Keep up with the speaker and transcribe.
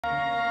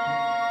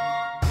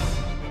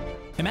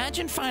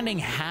Imagine finding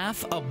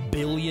 $500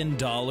 million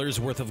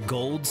worth of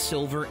gold,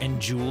 silver,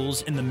 and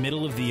jewels in the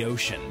middle of the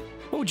ocean.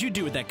 What would you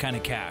do with that kind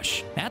of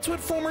cash? That's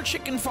what former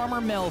chicken farmer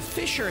Mel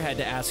Fisher had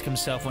to ask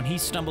himself when he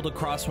stumbled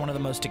across one of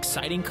the most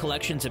exciting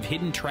collections of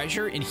hidden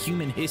treasure in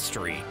human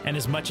history. And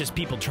as much as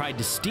people tried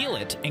to steal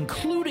it,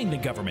 including the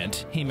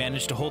government, he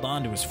managed to hold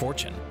on to his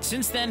fortune.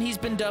 Since then, he's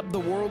been dubbed the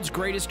world's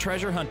greatest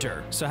treasure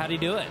hunter. So how'd he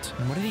do it?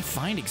 And what did he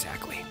find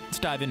exactly? Let's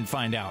dive in and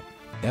find out.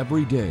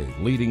 Every day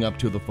leading up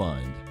to the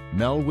find,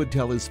 Mel would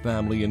tell his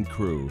family and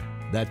crew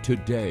that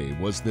today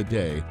was the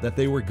day that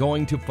they were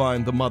going to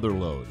find the mother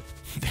lode.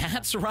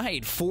 That's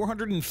right,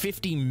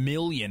 $450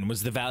 million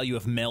was the value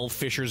of Mel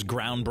Fisher's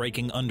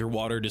groundbreaking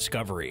underwater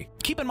discovery.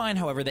 Keep in mind,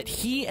 however, that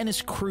he and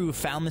his crew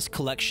found this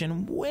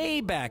collection way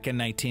back in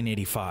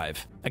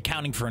 1985.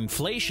 Accounting for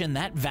inflation,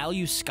 that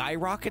value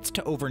skyrockets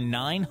to over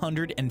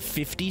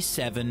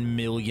 $957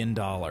 million.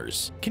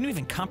 Can you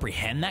even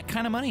comprehend that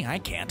kind of money? I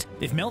can't.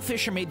 If Mel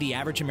Fisher made the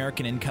average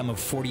American income of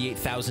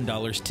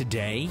 $48,000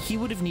 today, he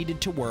would have needed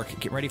to work,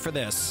 get ready for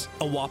this,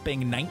 a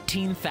whopping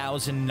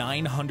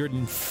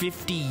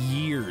 19,950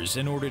 years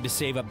in order to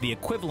save up the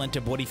equivalent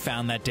of what he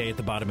found that day at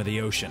the bottom of the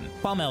ocean.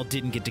 While Mel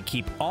didn't get to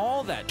keep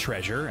all that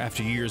treasure,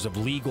 after years of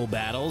legal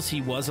battles,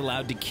 he was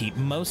allowed to keep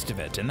most of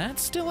it, and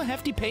that's still a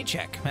hefty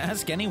paycheck.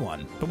 Ask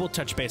anyone, but we'll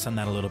touch base on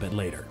that a little bit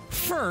later.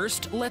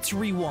 First, let's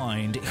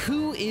rewind.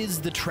 Who is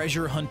the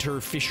treasure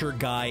hunter Fisher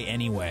guy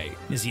anyway?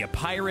 Is he a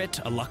pirate,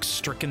 a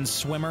luck-stricken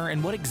swimmer,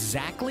 and what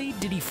exactly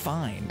did he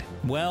find?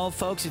 Well,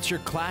 folks, it's your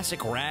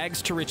classic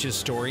rags to riches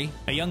story.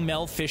 A young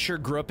Mel Fisher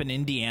grew up in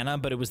Indiana,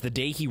 but it was the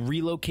day he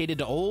relocated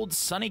to old,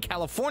 sunny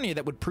California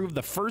that would prove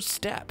the first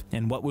step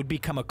in what would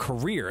become a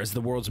career as the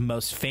world's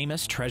most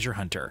famous treasure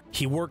hunter.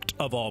 He worked,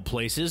 of all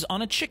places,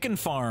 on a chicken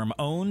farm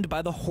owned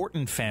by the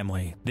Horton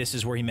family. This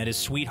is where he met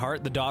his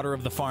sweetheart, the daughter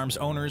of the farm's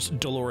owners,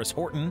 Dolores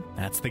Horton.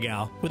 That's the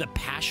gal. With a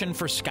passion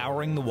for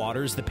scouring the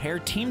waters, the pair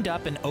teamed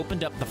up and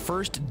opened up the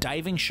first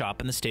diving shop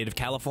in the state of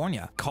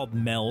California, called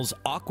Mel's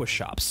Aqua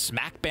Shop,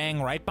 smack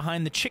bang right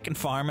behind the chicken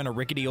farm in a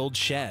rickety old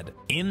shed.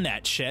 In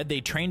that shed,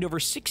 they trained over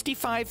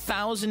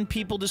 65,000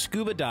 people to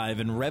scuba dive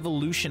and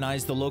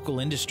revolutionized the local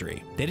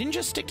industry. They didn't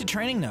just stick to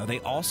training, though. They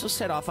also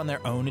set off on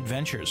their own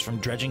adventures, from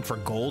dredging for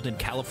gold in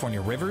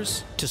California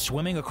rivers to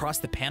swimming across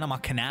the Panama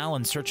Canal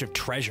in search of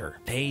treasure.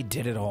 They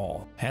did it all.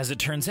 As it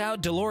turns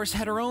out, Dolores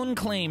had her own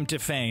claim to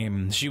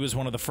fame. She was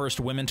one of the first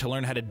women to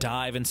learn how to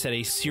dive and set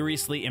a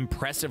seriously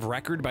impressive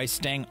record by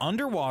staying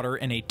underwater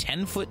in a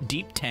 10-foot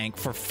deep tank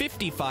for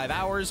 55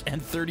 hours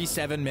and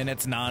 37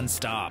 minutes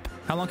non-stop.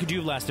 How long could you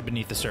have lasted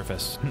beneath the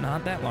surface?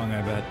 Not that long,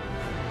 I bet.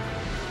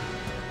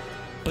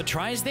 But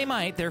try as they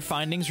might, their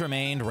findings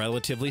remained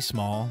relatively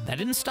small. That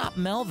didn't stop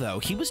Mel, though.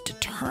 He was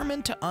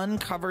determined to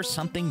uncover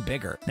something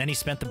bigger. Then he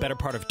spent the better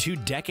part of 2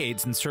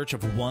 decades in search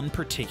of one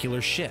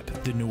particular ship,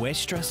 the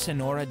Nuestra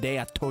Señora de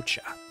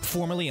Atocha,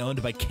 formerly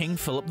owned by King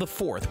Philip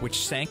IV,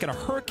 which sank in a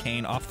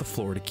hurricane off the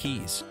Florida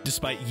Keys.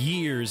 Despite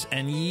years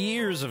and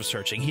years of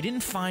searching, he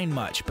didn't find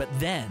much, but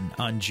then,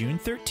 on June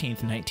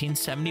 13th,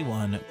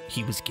 1971,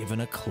 he was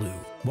given a clue.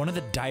 One of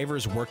the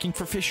divers working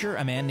for Fisher,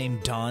 a man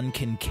named Don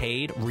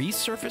Kincaid,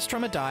 resurfaced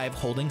from a dive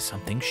holding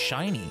something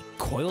shiny,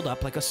 coiled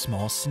up like a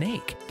small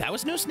snake. That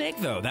was no snake,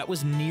 though. That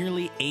was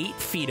nearly 8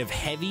 feet of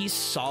heavy,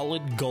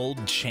 solid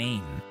gold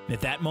chain. At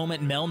that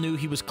moment, Mel knew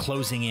he was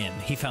closing in.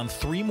 He found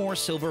 3 more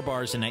silver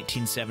bars in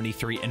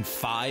 1973 and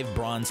 5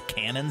 bronze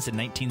cannons in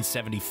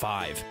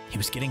 1975. He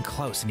was getting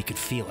close, and he could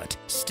feel it.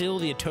 Still,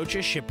 the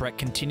Atocha shipwreck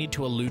continued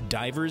to elude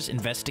divers,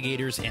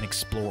 investigators, and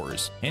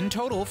explorers. In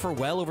total, for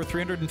well over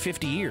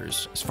 350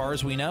 years. As far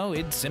as we know,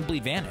 it simply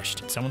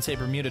vanished. Someone say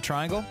Bermuda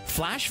Triangle?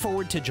 Flash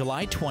forward to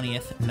July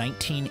 20th,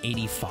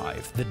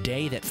 1985, the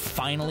day that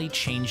finally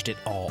changed it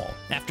all.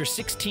 After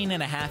 16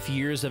 and a half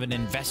years of an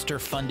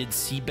investor-funded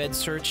seabed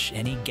search,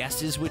 any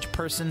guesses which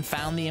person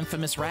found the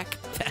infamous wreck?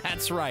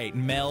 That's right,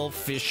 Mel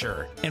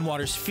Fisher. In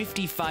waters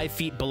 55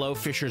 feet below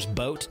Fisher's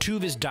boat, 2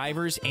 of his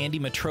divers, Andy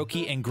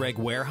Matroki and Greg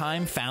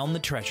Wareheim, found the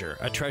treasure,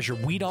 a treasure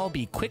we'd all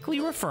be quickly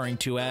referring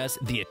to as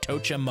the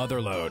Atocha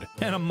Motherlode.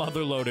 And a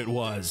motherlode it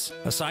was.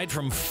 Aside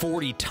from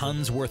 40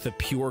 tons worth of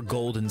pure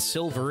gold and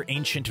silver,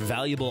 ancient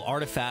valuable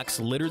artifacts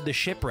littered the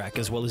shipwreck,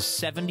 as well as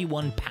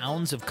 71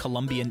 pounds of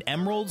Colombian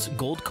emeralds,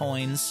 gold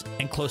coins,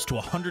 and close to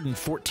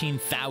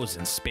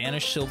 114,000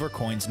 Spanish silver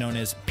coins known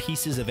as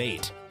pieces of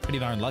 8. Pretty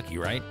darn lucky,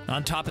 right?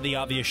 On top of the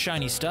obvious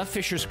shiny stuff,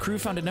 Fisher's crew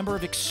found a number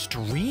of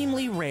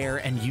extremely rare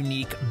and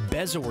unique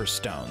bezoar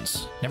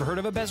stones. Never heard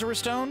of a bezoar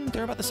stone?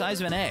 They're about the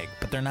size of an egg,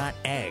 but they're not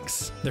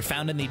eggs. They're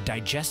found in the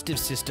digestive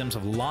systems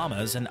of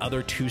llamas and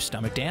other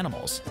 2-stomached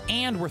animals,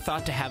 and were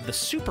thought to have the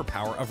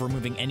superpower of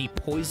removing any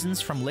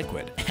poisons from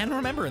liquid. And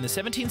remember, in the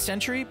 17th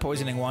century,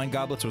 poisoning wine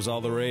goblets was all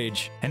the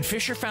rage. And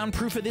Fisher found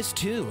proof of this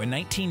too. In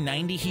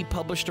 1990, he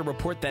published a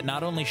report that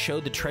not only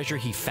showed the treasure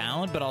he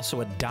found, but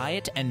also a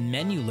diet and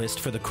menu list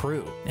for the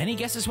crew. Any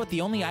guesses what the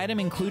only item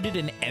included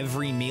in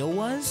every meal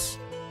was?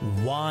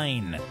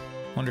 Wine.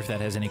 Wonder if that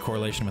has any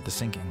correlation with the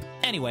sinking.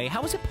 Anyway,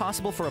 how was it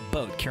possible for a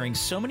boat carrying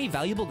so many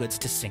valuable goods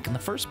to sink in the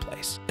first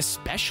place?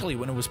 Especially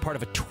when it was part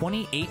of a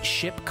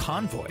 28-ship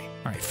convoy.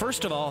 All right,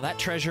 first of all, that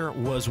treasure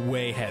was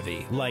way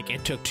heavy. Like,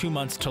 it took 2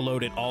 months to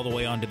load it all the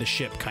way onto the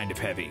ship kind of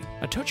heavy.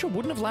 Atocha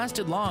wouldn't have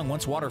lasted long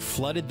once water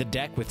flooded the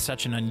deck with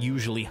such an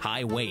unusually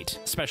high weight,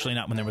 especially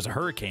not when there was a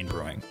hurricane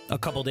brewing. A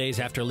couple days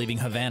after leaving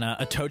Havana,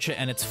 Atocha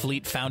and its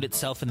fleet found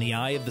itself in the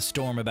eye of the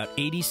storm about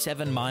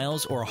 87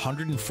 miles or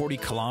 140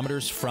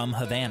 kilometers from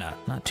Havana,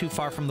 not too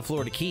far from the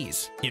Florida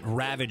Keys. It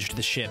ravaged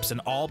the ships, and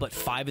all but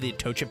 5 of the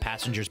Atocha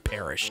passengers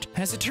perished.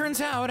 As it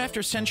turns out,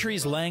 after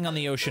centuries laying on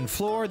the ocean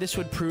floor, this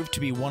would prove to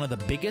be one of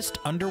the biggest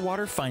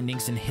underwater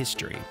findings in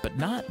history, but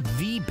not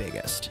the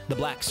biggest. The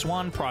Black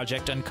Swan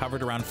Project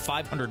uncovered around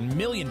 $500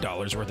 million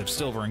worth of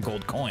silver and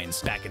gold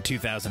coins back in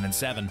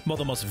 2007, while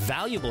the most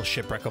valuable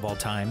shipwreck of all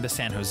time, the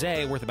San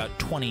Jose, worth about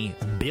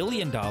 $20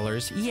 billion,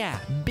 yeah,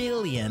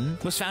 billion,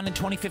 was found in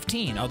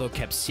 2015, although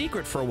kept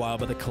secret for a while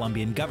by the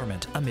Colombian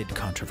government amid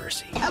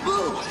controversy.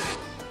 Taboo!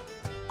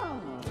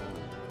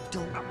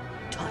 Don't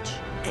touch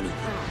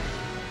anything.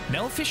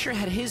 Mel Fisher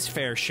had his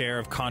fair share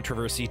of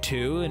controversy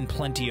too, and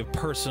plenty of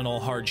personal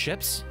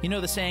hardships. You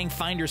know the saying,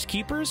 finders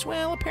keepers?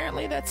 Well,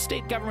 apparently that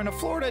state government of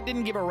Florida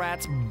didn't give a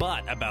rat's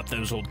butt about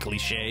those old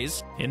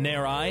cliches. In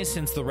their eyes,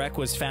 since the wreck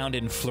was found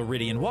in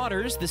Floridian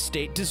waters, the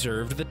state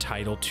deserved the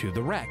title to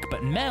the wreck.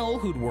 But Mel,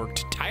 who'd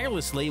worked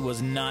tirelessly,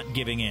 was not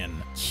giving in.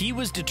 He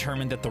was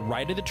determined that the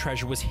right of the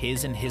treasure was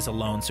his and his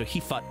alone, so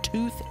he fought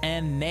tooth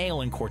and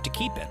nail in court to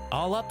keep it.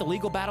 All up, the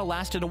legal battle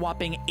lasted a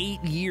whopping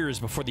 8 years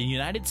before the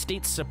United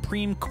States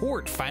Supreme Court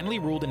finally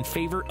ruled in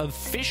favor of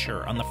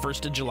Fisher on the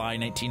 1st of July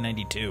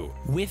 1992,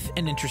 with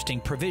an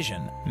interesting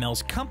provision.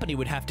 Mel's company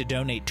would have to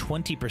donate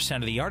 20%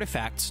 of the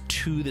artifacts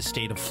to the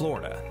state of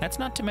Florida. That's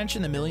not to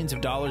mention the millions of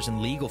dollars in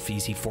legal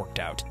fees he forked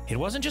out. It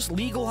wasn't just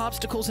legal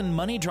obstacles and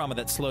money drama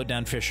that slowed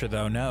down Fisher,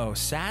 though. No,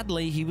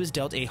 sadly, he was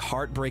dealt a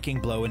heartbreaking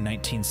blow in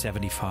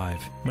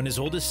 1975. When his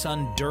oldest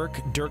son, Dirk,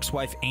 Dirk's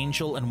wife,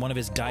 Angel, and one of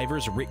his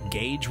divers, Rick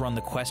Gage, were on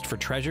the quest for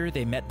treasure,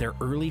 they met their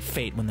early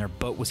fate when their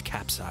boat was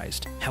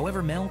capsized.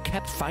 However, Mel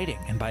kept fighting,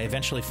 and by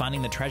eventually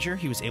finding the treasure,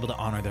 he was able to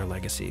honor their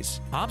legacies.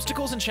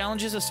 Obstacles and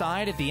challenges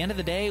aside, at the end of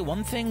the day,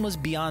 one thing was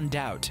beyond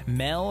doubt.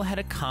 Mel had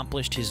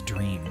accomplished his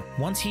dream.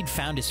 Once he'd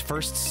found his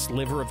first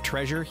sliver of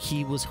treasure,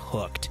 he was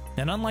hooked.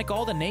 And unlike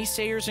all the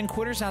naysayers and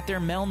quitters out there,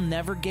 Mel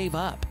never gave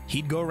up.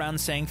 He'd go around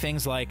saying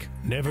things like,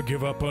 "Never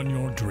give up on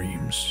your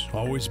dreams.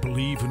 Always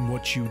believe in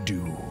what you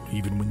do,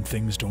 even when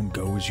things don't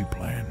go as you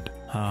planned."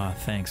 Ah,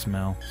 thanks,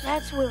 Mel.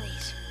 That's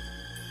Willie's.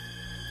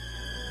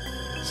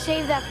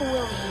 Save that for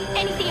Willie.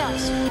 Anything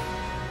else?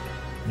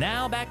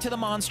 Now back to the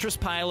monstrous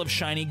pile of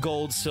shiny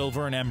gold,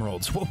 silver, and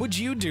emeralds. What would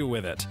you do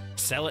with it?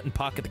 Sell it and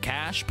pocket the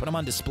cash? Put them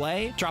on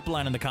display? Drop a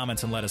line in the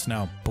comments and let us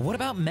know. But what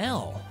about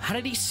Mel? How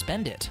did he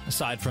spend it?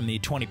 Aside from the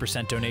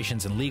 20%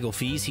 donations and legal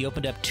fees, he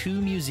opened up 2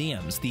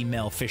 museums, the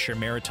Mel Fisher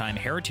Maritime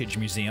Heritage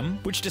Museum,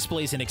 which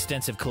displays an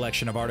extensive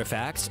collection of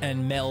artifacts,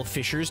 and Mel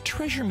Fisher's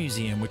Treasure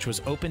Museum, which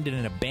was opened in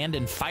an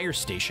abandoned fire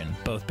station,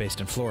 both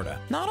based in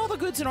Florida. Not all the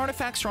goods and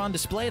artifacts are on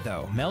display,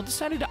 though. Mel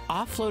decided to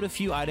offload a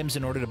few items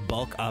in order to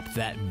bulk up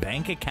that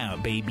bank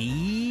account,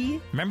 baby.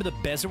 Remember the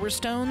Bezoar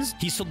stones?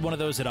 He sold one of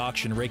those at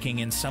auction, raking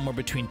in somewhere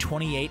between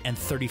 $28,000 and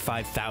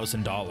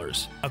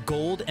 $35,000. A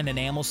gold and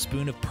enamel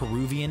spoon of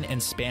Peruvian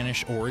and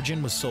Spanish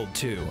origin was sold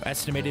too,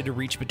 estimated to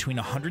reach between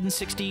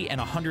 $160,000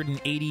 and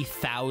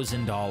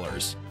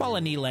 $180,000, while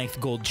a knee-length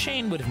gold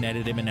chain would have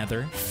netted him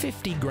another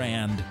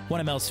 $50,000.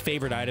 One of Mel's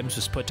favorite items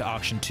was put to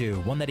auction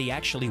too, one that he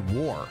actually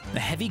wore, a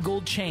heavy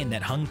gold chain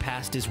that hung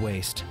past his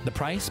waist. The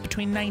price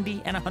between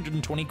 $90,000 and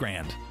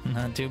 $120,000.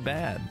 Not too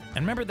bad.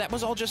 And remember, that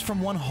was all just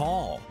from one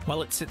haul.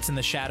 While it sits in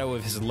the shadow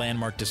of his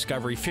landmark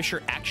discovery,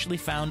 Fisher actually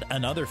found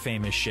another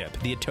famous ship,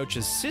 the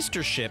Atocha's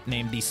sister ship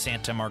named the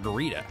Santa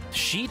Margarita.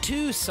 She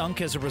too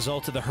sunk as a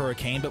result of the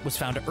hurricane, but was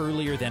found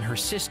earlier than her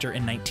sister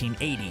in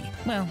 1980.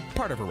 Well,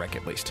 part of her wreck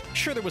at least.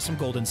 Sure, there was some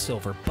gold and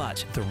silver,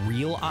 but the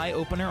real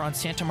eye-opener on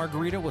Santa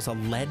Margarita was a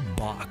lead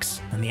box.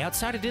 On the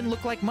outside it didn't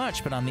look like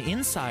much, but on the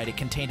inside it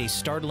contained a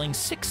startling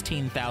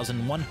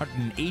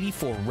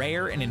 16,184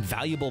 rare and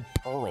invaluable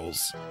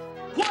pearls.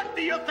 What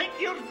do you think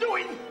you're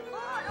doing?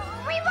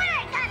 We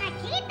weren't gonna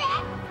keep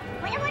it.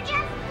 We were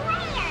just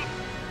playing.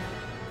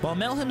 While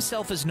Mel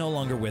himself is no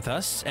longer with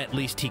us, at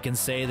least he can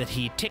say that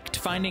he ticked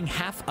finding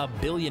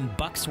 $500 million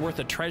worth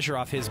of treasure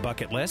off his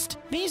bucket list.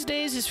 These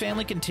days, his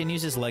family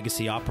continues his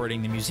legacy,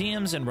 operating the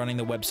museums and running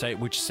the website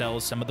which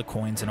sells some of the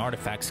coins and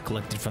artifacts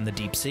collected from the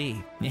deep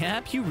sea.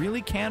 Yep, you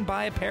really can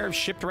buy a pair of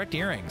shipwrecked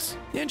earrings.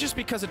 And just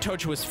because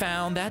Atocha was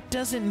found, that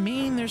doesn't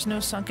mean there's no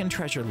sunken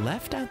treasure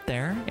left out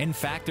there. In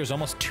fact, there's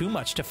almost too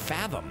much to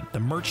fathom. The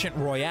Merchant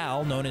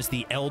Royale, known as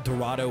the El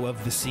Dorado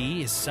of the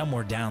sea, is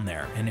somewhere down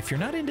there. And if you're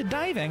not into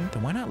diving,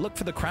 then why not look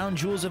for the crown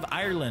jewels of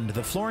Ireland,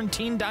 the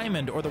Florentine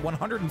diamond, or the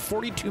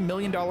 $142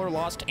 million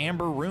lost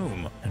amber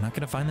room? They're not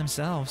going to find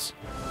themselves.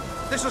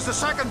 This is the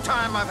second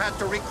time I've had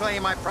to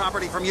reclaim my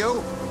property from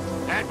you.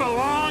 That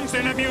belongs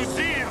in a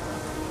museum.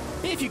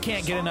 If you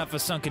can't get enough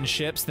of sunken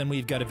ships, then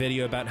we've got a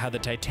video about how the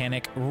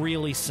Titanic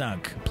really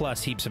sunk,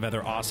 plus heaps of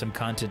other awesome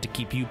content to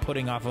keep you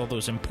putting off all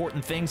those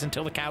important things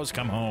until the cows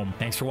come home.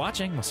 Thanks for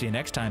watching. We'll see you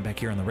next time back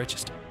here on The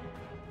Richest.